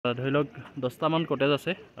ধৰি লওক 10টামান কটেজ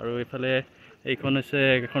আছে আৰু এইফালে এইখন হৈছে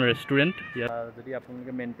এখন ৰেষ্টুৰেণ্ট। ইয়াত যদি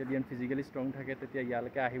আপোনালোকে মেণ্টেলি এণ্ড ফিজিকেলি ষ্ট্ৰং থাকে তেতিয়া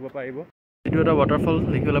ইয়ালৈকে আহিব পাৰিব। এইটো এটা ৱাটাৰফল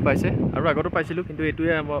দেখিবলৈ পাইছে আৰু আগতো পাইছিলোঁ, কিন্তু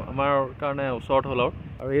এইটোৱে আমাৰ কাৰণে ওচৰত হ'ল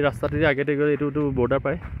আৰু এই ৰাস্তাটোৰে আগতে গ'লে এইটোতো বৰ্ডাৰ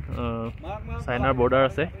পায়, চাইনাৰ বৰ্ডাৰ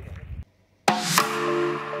আছে।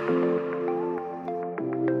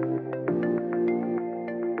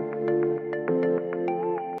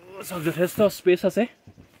 যথেষ্ট স্পেচ আছে,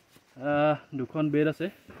 2খন বেড আছে,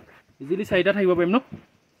 ইজিলি 4টা থাকিব পাৰিম ন?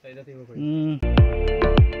 4টা থাকিব পাৰিম।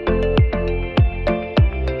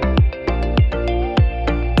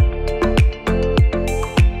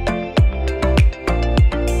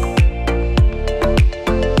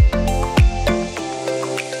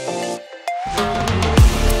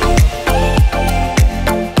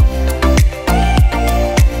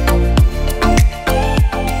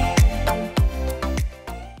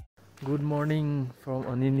 Good morning from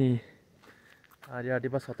Anini। আজি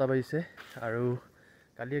ৰাতিপুৱা 6টা বাজিছে আৰু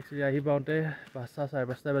কালি একচুৱেলি আহি পাওঁতে 5টা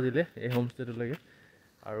 5:30 বাজিলে এই হোমষ্টেটোলৈকে।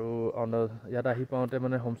 আৰু ইয়াত আহি পাওঁতে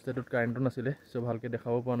মানে হোমষ্টেটোত কাৰেণ্টটো নাছিলে, চ' ভালকৈ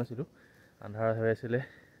দেখাব পৰা নাছিলোঁ, আন্ধাৰ হৈ আছিলে।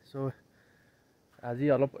 চ' আজি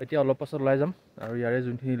এতিয়া অলপ পাছত ওলাই যাম আৰু ইয়াৰে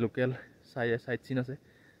যোনখিনি লোকেল চাইট চিন আছে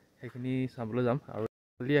সেইখিনি চাবলৈ যাম। আৰু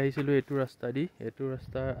কালি আহিছিলোঁ এইটো ৰাস্তা দি, এইটো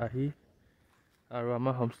ৰাস্তা আহি আৰু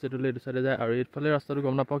আমাৰ হোমষ্টেটোলৈ এইটো চাইডে যায় আৰু এইফালে ৰাস্তাটো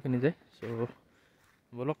গম নাপাওঁ কেনি যায়। চ'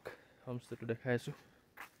 বলক হোমষ্টেটো দেখাই আছোঁ।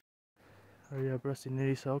 আৰু ইয়াৰ পৰা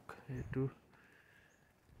চিনেৰী চাওক, এইটো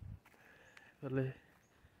এইফালে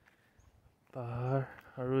পাহাৰ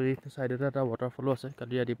আৰু এই চাইডতে এটা ৱাটাৰফলো আছে।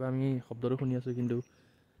 কালি ৰাতিপুৱা আমি শব্দটো শুনি আছোঁ, কিন্তু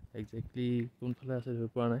একজেক্টলি কোনফালে আছে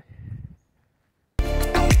ধৰিব পৰা নাই।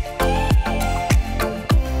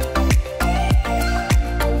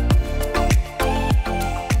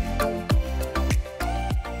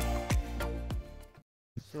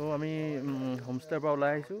 চ' আমি হোমষ্টেৰ পৰা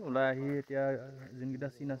ওলাই আহিছোঁ, ওলাই আহি এতিয়া যোনকেইটা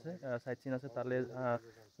চিন আছে চাইট চিন আছে তালৈ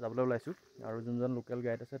যাবলৈ ওলাইছোঁ। আৰু যোনজন লোকেল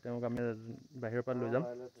গাইড আছে তেওঁক আমি বাহিৰৰ পৰা লৈ যাম।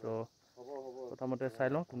 চ' প্ৰথমতে চাই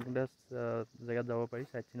লওঁ কোনটো জেগাত যাব পাৰি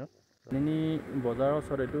চাইট চিনত। Anini বজাৰৰ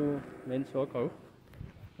ওচৰত এইটো মেইন চক আৰু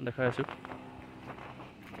দেখাই আছোঁ।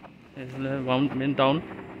 এইফালে মেইন টাউন,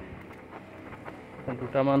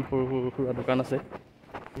 2টামান সৰু সুৰা দোকান আছে।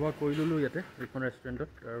 খোৱা কৰি ল'লোঁ ইয়াতে এইখন ৰেষ্টুৰেণ্টত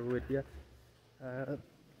আৰু এতিয়া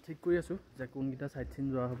ঠিক কৰি আছোঁ যে কোনকেইটা চাইট চিন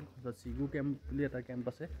যোৱা হ'ব। য'ত চিগু কেম্প বুলি এটা কেম্প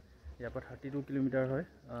আছে, ইয়াৰ পৰা 32 কিলোমিটাৰ হয়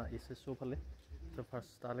SSO ফালে। চ'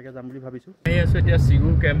 ফাৰ্ষ্ট তালৈকে যাম বুলি ভাবিছোঁ। আহি আছোঁ এতিয়া চিগু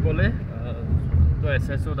কেম্পলৈ,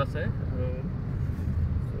 SSOত আছে।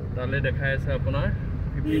 তালৈ দেখাই আছে আপোনাৰ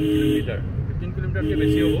 15 কিলোমিটাৰ, 15 কিলোমিটাৰতকৈ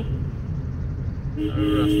বেছি হ'ব। আৰু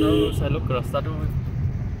ৰাস্তাও চাই লওক, ৰাস্তাটো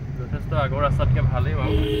যথেষ্ট আগৰ ৰাস্তাতকৈ ভালেই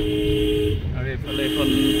বাৰু। আৰু এইফালে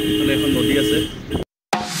এখন নদী আছে।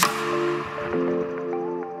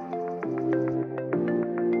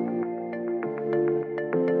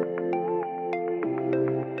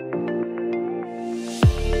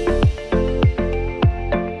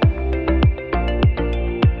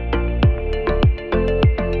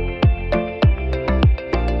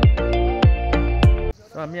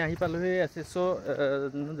 আমি আহি পালোহি SSO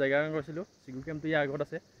জেগা গৈছিলোঁ। চিগু কেম্পটো ইয়াৰ আগত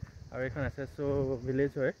আছে আৰু এইখন SSO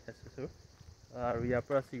ভিলেজ হয় SSO। আৰু ইয়াৰ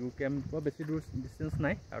পৰা চিগু কেম্প বেছি দূৰ ডিষ্টেঞ্চ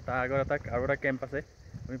নাই, আৰু তাৰ আগত আৰু এটা কেম্প আছে।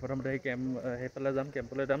 আমি প্ৰথমতে সেইফালে যাম,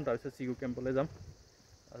 কেম্পলৈ যাম, তাৰপিছত চিগু কেম্পলৈ যাম।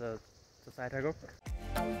 চাই থাকক।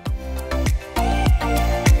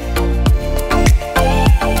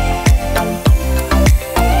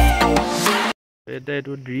 এতিয়া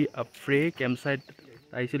এইটো আফ্ৰে কেম্প চাইট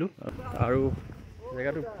আহিছিলোঁ আৰু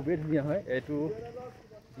জেগাটো খুবেই ধুনীয়া হয়। এইটো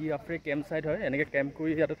আফ্ৰে কেম্প চাইট হয়। এনেকৈ কেম্প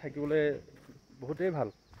কৰি ইয়াতে থাকিবলৈ বহুতেই ভাল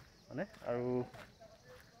মানে। আৰু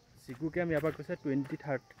চিগু কেম্প ইয়াৰ পৰা কৈছে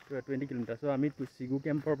 20 কিলোমিটাৰ। চ' আমি চিগু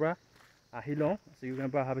কেম্পৰ পৰা আহি লওঁ। চিগু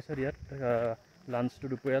কেম্পৰ অহাৰ পিছত ইয়াত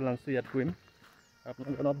দুপৰীয়া লাঞ্চটো ইয়াত কৰিম।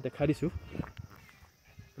 আপোনালোকক দেখাই দিছোঁ।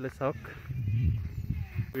 এইফালে চাওক,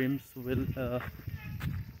 ক্ৰীমছ ৱেল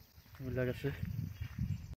এইবিলাক আছে।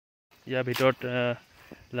 ইয়াৰ ভিতৰত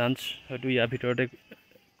লাঞ্চ হয়তো ইয়াৰ ভিতৰতে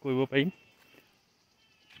কৰিব পাৰিম।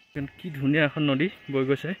 কি ধুনীয়া এখন নদী বৈ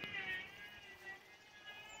গৈছে।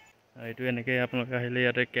 এইটো এনেকৈ আপোনালোকে আহিলে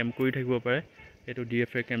ইয়াতে কেম্প কৰি থাকিব পাৰে, এইটো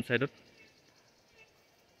DFA কেম্প চাইটত।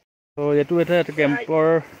 ত' এইটো এটা কেম্পৰ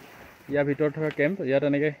ইয়াৰ ভিতৰত থকা কেম্প, ইয়াত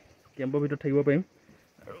এনেকৈ কেম্পৰ ভিতৰত থাকিব পাৰিম।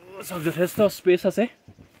 আৰু চব যথেষ্ট স্পেচ আছে,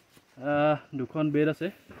 2খন বেড আছে,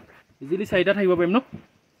 ইজিলি 4টা থাকিব পাৰিম ন?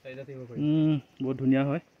 4টা থাকিব পাৰিম। বহুত ধুনীয়া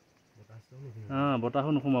হয়, বতাহো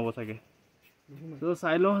নোসোমাব চাগে। চ'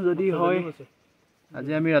 চাই লওঁ যদি হয়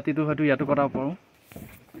আজি আমি ৰাতিটো হয়তো ইয়াতো কটাব পাৰোঁ।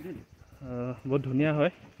 বহুত ধুনীয়া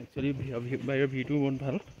হয় একচুৱেলি, বাহিৰৰ ভিউটো বহুত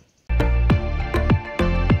ভাল।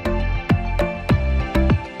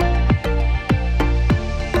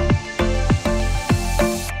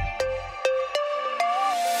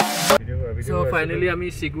 So finally আমি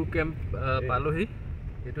চিগু কেম্প পালোহি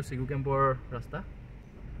এইটো চিগু কেম্পৰ ৰাস্তা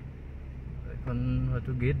এখন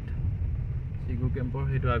হয়তো গেট চিগু কেম্পৰ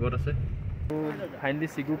সেইটো আগত আছে ফাইনালি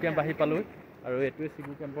চিগু কেম্প আহি পালোহি আৰু এইটোৱে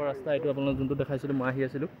চিগু কেম্পৰ ৰাস্তা এইটো আপোনাক যোনটো দেখাইছিলোঁ মই আহি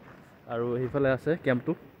আছিলোঁ আৰু সেইফালে আছে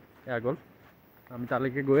কেম্পটো আগল আমি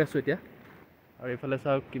তালৈকে গৈ আছোঁ এতিয়া আৰু এইফালে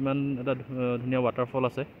চাওক কিমান এটা ধুনীয়া ৱাটাৰফল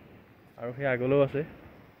আছে আৰু সেই আগলৈও আছে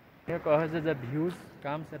কোৱা হৈছে যে views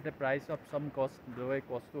comes at A price of চাম কষ্ট এই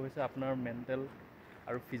কষ্টটো হৈছে আপোনাৰ মেণ্টেল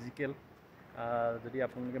আৰু ফিজিকেল যদি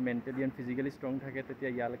আপোনালোকে মেণ্টেলি এণ্ড ফিজিকেলি ষ্ট্ৰং থাকে তেতিয়া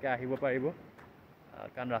ইয়ালৈকে আহিব পাৰিব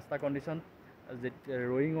কাৰণ ৰাস্তা কণ্ডিশ্যন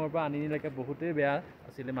ৰয়িঙৰ পৰা আনিনিলৈকে বহুতেই বেয়া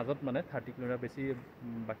আছিলে মাজত মানে 30 কিলোমিটাৰ বেছি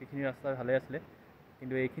বাকীখিনি ৰাস্তা ভালে আছিলে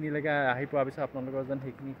কিন্তু এইখিনিলৈকে আহি পোৱাৰ পিছত আপোনালোকৰ যেন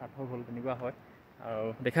সেইখিনি সাৰ্থক হ'ল তেনেকুৱা হয় আৰু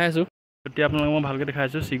দেখাই আছোঁ এতিয়া আপোনালোকক মই ভালকৈ দেখাই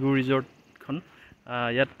আছোঁ চিগু ৰিজৰ্টখন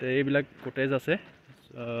ইয়াত এইবিলাক কটেজ আছে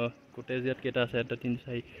কটেজ ইয়াত কেইটা আছে এটা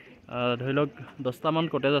 3-4 ধৰি লওক 10টামান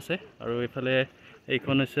কটেজ আছে আৰু এইফালে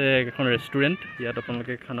এইখন হৈছে এখন ৰেষ্টুৰেণ্ট ইয়াত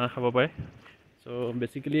আপোনালোকে খানা খাব পাৰে চ'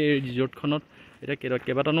 বেচিকেলি এই ৰিজৰ্টখনত এতিয়া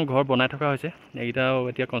কেইবাটানো ঘৰ বনাই থকা হৈছে এইকেইটাও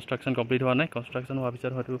এতিয়া কনষ্ট্ৰাকশ্যন কমপ্লিট হোৱা নাই কনষ্ট্ৰাকশ্যন হোৱাৰ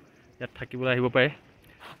পিছত হয়তো ইয়াত থাকিবলৈ আহিব পাৰে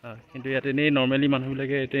কিন্তু ইয়াত এনেই নৰ্মেলি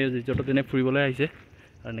মানুহবিলাকে এতিয়া ৰিজৰ্টত এনেই ফুৰিবলৈ আহিছে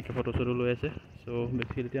আৰু এনেকৈ ফটো চটো লৈ আছে চ'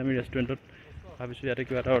 বেচিকেলি এতিয়া আমি ৰেষ্টুৰেণ্টত ভাবিছোঁ ইয়াতে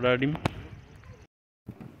কিবা এটা অৰ্ডাৰ দিম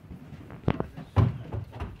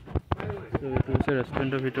চ' এইটো হৈছে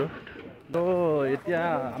ৰেষ্টুৰেণ্টৰ ভিতৰত ত' এতিয়া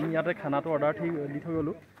আমি ইয়াতে খানাটো অৰ্ডাৰ দি থৈ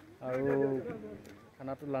গ'লোঁ আৰু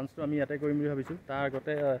খানাটো লাঞ্চটো আমি ইয়াতে কৰিম বুলি ভাবিছোঁ তাৰ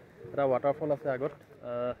আগতে এটা ৱাটাৰফল আছে আগত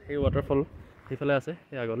সেই ৱাটাৰফল সেইফালে আছে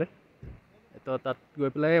সেই আগলৈ তো তাত গৈ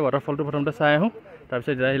পেলাই ৱাটাৰফলটো প্ৰথমতে চাই আহোঁ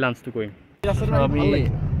তাৰপিছত এতিয়া সেই লাঞ্চটো কৰিম আমি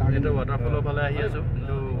এইটো ৱাটাৰফলৰ ফালে আহি আছোঁ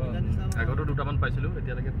কিন্তু আগতো দুটামান পাইছিলোঁ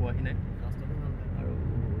এতিয়ালৈকে পোৱাহি নাই আৰু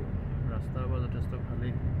ৰাস্তাৰ পৰা যথেষ্ট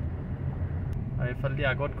ভালেই আৰু এইফালেদি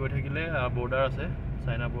আগত গৈ থাকিলে বৰ্ডাৰ আছে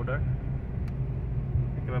চাইনা বৰ্ডাৰ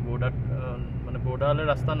একেবাৰে বৰ্ডাৰত মানে বৰ্ডাৰলৈ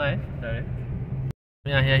ৰাস্তা নাই ডাইৰেক্ট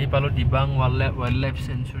আমি আহি পালোঁ ডিবাং ৱাইল্ড লাইফ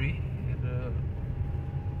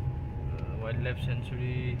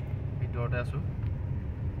চেঞ্চুৰী ভিতৰতে আছোঁ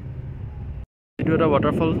এইটো এটা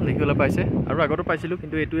ৱাটাৰফল দেখিবলৈ পাইছে আৰু আগতো পাইছিলোঁ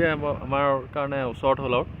কিন্তু এইটোৱে আমাৰ কাৰণে ওচৰত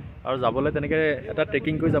হ'ল আৰু যাবলৈ তেনেকৈ এটা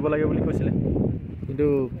ট্ৰেকিং কৰি যাব লাগে বুলি কৈছিলে কিন্তু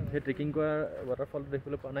সেই ট্ৰেকিং কৰা ৱাটাৰফলটো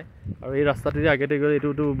দেখিবলৈ পোৱা নাই আৰু এই ৰাস্তাটোৰে আগতে গৈ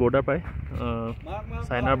এইটোতো বৰ্ডাৰ পায়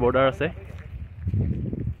চাইনাৰ বৰ্ডাৰ আছে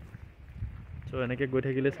চ' এনেকৈ গৈ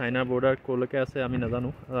থাকিলে চাইনাৰ বৰ্ডাৰ ক'লৈকে আছে আমি নাজানো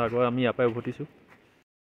আগৰ আমি ইয়াৰ পৰাই উভতিছোঁ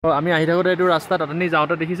আমি আহি থাকোঁতে এইটো ৰাস্তাত অথনি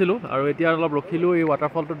যাওঁতে দেখিছিলোঁ আৰু এতিয়া অলপ ৰখিলোঁ এই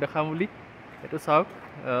ৱাটাৰফলটো দেখাম বুলি এইটো চাওক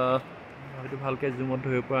হয়তো ভালকৈ জুমত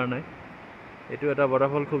ধৰিব পৰা নাই এইটো এটা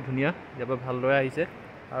ৱাটাৰফল খুব ধুনীয়া ইয়াৰ পৰা ভালদৰে আহিছে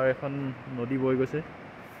আৰু এখন নদী বৈ গৈছে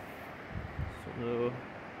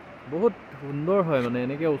বহুত সুন্দৰ হয় মানে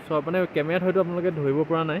এনেকৈ ওচৰ মানে কেমেৰাত হয়তো আপোনালোকে ধৰিব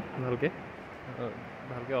পৰা নাই ভালকৈ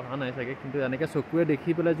অহা নাই চাগে কিন্তু এনেকৈ চকুৰে দেখি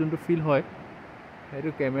পেলাই যোনটো ফিল হয় সেইটো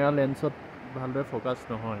কেমেৰা লেন্সত ভালদৰে ফ'কাছ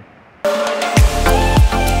নহয়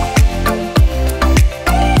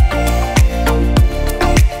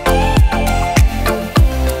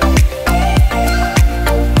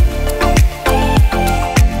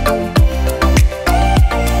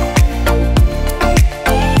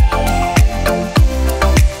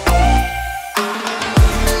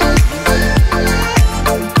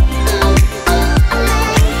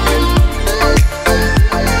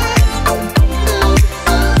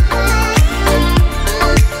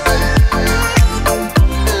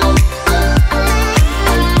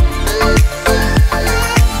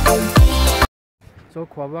চ'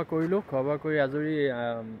 খোৱা বোৱা কৰিলোঁ খোৱা বোৱা কৰি আজৰি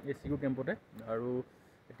এই চিগু কেম্পতে আৰু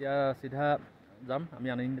এতিয়া চিধা যাম আমি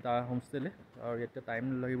আনিনি তাৰ হোমষ্টেলৈ আৰু এতিয়া টাইম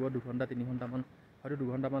লাগিব 2-3 ঘণ্টামান হয়তো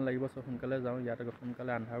 2 ঘণ্টামান লাগিব চ' সোনকালে যাওঁ ইয়াতে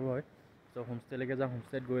সোনকালে আন্ধাৰো হয় চ' হোমষ্টেলৈকে যাওঁ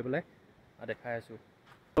হোমষ্টেত গৈ পেলাই দেখাই আছোঁ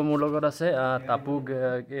মোৰ লগত আছে টাপু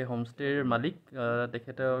হোমষ্টেৰ মালিক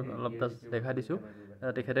তেখেতে অলপ দেখাই দিছোঁ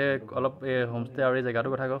তেখেতে অলপ এই হোমষ্টে আৰু এই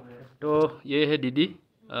জেগাটোৰ কথা কওক তো ये है दीदी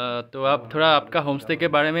तो आप थोड़ा आपका होमस्टे के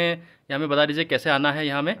बारे में यहाँ में बता दीजिए कैसे आना है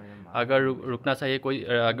यहाँ में अगर रुकना चाहिए कोई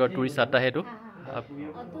अगर टूरिस्ट आता है तो आप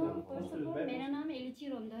मेरा नाम एलिची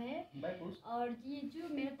रोंदो है और ये जो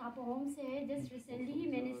मेरा तापो होम से है जस्ट रिसेंटली ही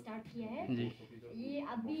मैंने स्टार्ट किया है जी ये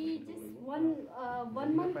अभी जस्ट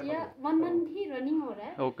वन मंथ ही रनिंग हो रहा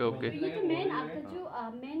है ओके ओके तो ये जो मेन आपका जो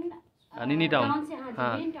मेन अनिनी टाउन से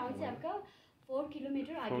मेन टाउन से आपका 4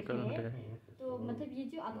 किलोमीटर आगे पे है तो मतलब ये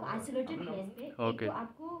जो आपको आइसोलेटेड प्लेस पे ओके तो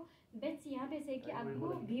आपको बेस्ट यहाँ पे से कि आपको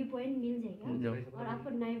व्यू पॉइंट मिल जाएगा और आपको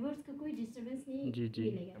नाइबर्स का कोई डिस्टर्बेंस नहीं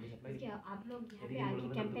मिलेगा क्योंकि आप लोग यहाँ पे आके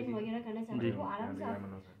कैंपेन वगैरह करना चाहते हो आराम से आप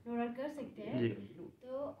नोट कर सकते हैं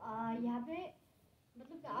तो यहाँ पे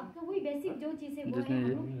मतलब आपका वही बेसिक जो चीज़ है वो है हम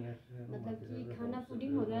लोग मतलब कि खाना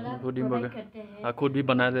फूडिंग वगैरह प्रोवाइड करते हैं खुद भी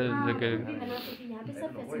बना दे बना सकते यहाँ यहाँ पे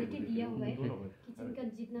सब फैसिलिटी दिया हुआ है, किचन का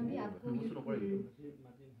जितना भी आपको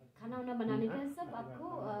खाना वाना बनाने का सब आपको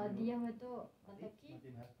दिया हुआ है। तो मतलब कि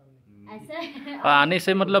ऐसा है। आने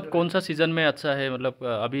से मतलब कौन सा सीज़न में अच्छा है, मतलब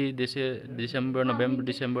अभी जैसे दिसंबर नवंबर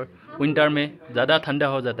दिसंबर विंटर में ज़्यादा ठंडा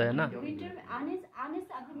हो जाता है ना। विंटर में आने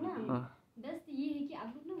से आप लोग ना बेस्ट ये है कि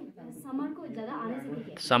आप लोग ना समर को ज़्यादा आने से ठीक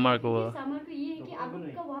है। समर को ये है कि आप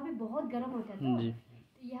लोग का वहाँ पे बहुत गर्म होता है, जी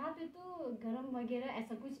तो यहाँ पे तो गर्म वगैरह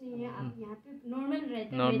ऐसा कुछ नहीं है। आप यहाँ पे नॉर्मल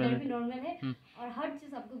रहता है, वेदर भी नॉर्मल है और हर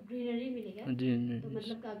चीज़ आपको ग्रीनरी मिलेगा। जी तो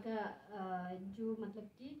मतलब का जो मतलब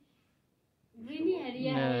कि ग्रीनी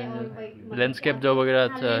एरिया है और लैंडस्केप जो वगैरह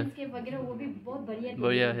अच्छा है, लैंडस्केप वगैरह वो भी बहुत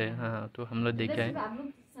बढ़िया है। हाँ तो हम लोग देखा है। आप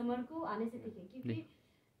लोग समर को आने से ठीक है, क्योंकि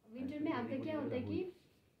विंटर में आपका क्या होता है कि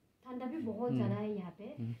ठंडा भी बहुत ज़्यादा है यहाँ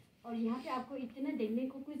पे, और यहाँ पे आपको इतना देखने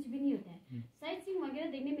को कुछ भी नहीं होता है। साइट सीइंग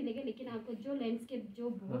वगैरह देखने मिलेगा, लेकिन आपको जो लैंडस्केप जो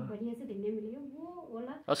बहुत बढ़िया से देखने मिलेगा वो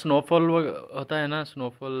वाला। और स्नोफॉल होता है ना,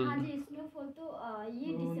 स्नोफॉल। हाँ जी, स्नोफॉल तो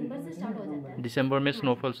ये दिसंबर से स्टार्ट हो जाता है। दिसंबर में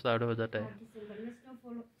स्नोफॉल स्टार्ट हो जाता है। दिसंबर में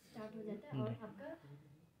स्नोफॉल स्टार्ट हो जाता है और आपका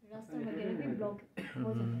रास्ता वगैरह भी ब्लॉक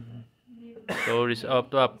हो जाता है। तो अब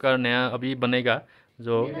तो आपका नया अभी बनेगा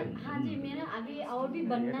जो। हाँ जी, मेरा अभी और भी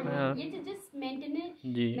बनना है। ये तो जस्ट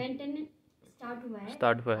मेंटेनेंस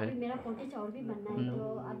स्टार्ट हुआ है। अभी मेरा कॉटेज और भी बनना है, तो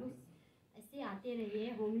अब ऐसे आते रहिए,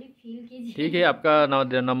 होमली फील कीजिए। ठीक है, आपका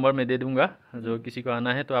नंबर मैं दे दूंगा, जो किसी को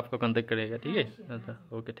आना है तो आपको कांटेक्ट करेगा। ठीक है, अच्छा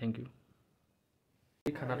ओके, थैंक यू।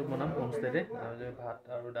 খানাটো বনাম হোমষ্টেতে, ভাত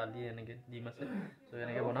আৰু দালি এনেকৈ ডিম আছে, চ'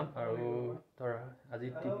 এনেকৈ বনাম। আৰু ধৰা আজি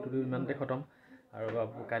ট্ৰিপটো ইমানতে খতম, আৰু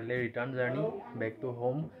কাইলৈ return journey back to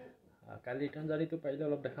home. কাইলৈ ৰিটাৰ্ণ জাৰ্ণিটো পাৰিলে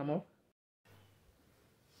অলপ দেখাম আৰু।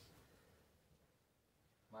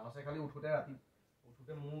 মানসে খালি উঠোতে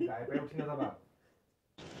মোৰ গাই পাই উঠি নাযাবা।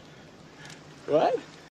 What?